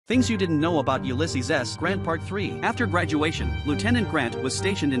Things You Didn't Know About Ulysses S. Grant Part 3. After graduation, Lieutenant Grant was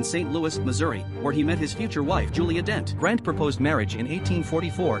stationed in St. Louis, Missouri, where he met his future wife, Julia Dent. Grant proposed marriage in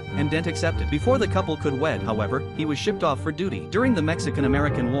 1844, and Dent accepted. Before the couple could wed, however, he was shipped off for duty. During the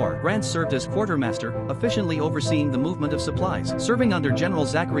Mexican-American War, Grant served as quartermaster, efficiently overseeing the movement of supplies. Serving under General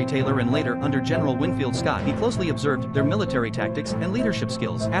Zachary Taylor and later under General Winfield Scott, he closely observed their military tactics and leadership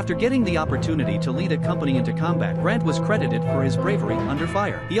skills. After getting the opportunity to lead a company into combat, Grant was credited for his bravery under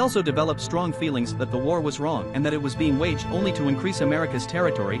fire. He also developed strong feelings that the war was wrong and that it was being waged only to increase America's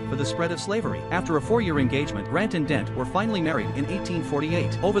territory for the spread of slavery. After a 4-year engagement, Grant and Dent were finally married in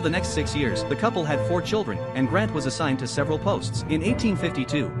 1848. Over the next 6 years, the couple had 4 children, and Grant was assigned to several posts. In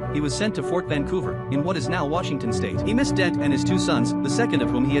 1852, he was sent to Fort Vancouver, in what is now Washington State. He missed Dent and his 2 sons, the second of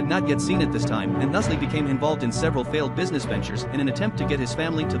whom he had not yet seen at this time, and thusly became involved in several failed business ventures in an attempt to get his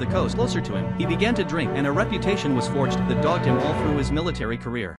family to the coast closer to him. He began to drink, and a reputation was forged that dogged him all through his military career.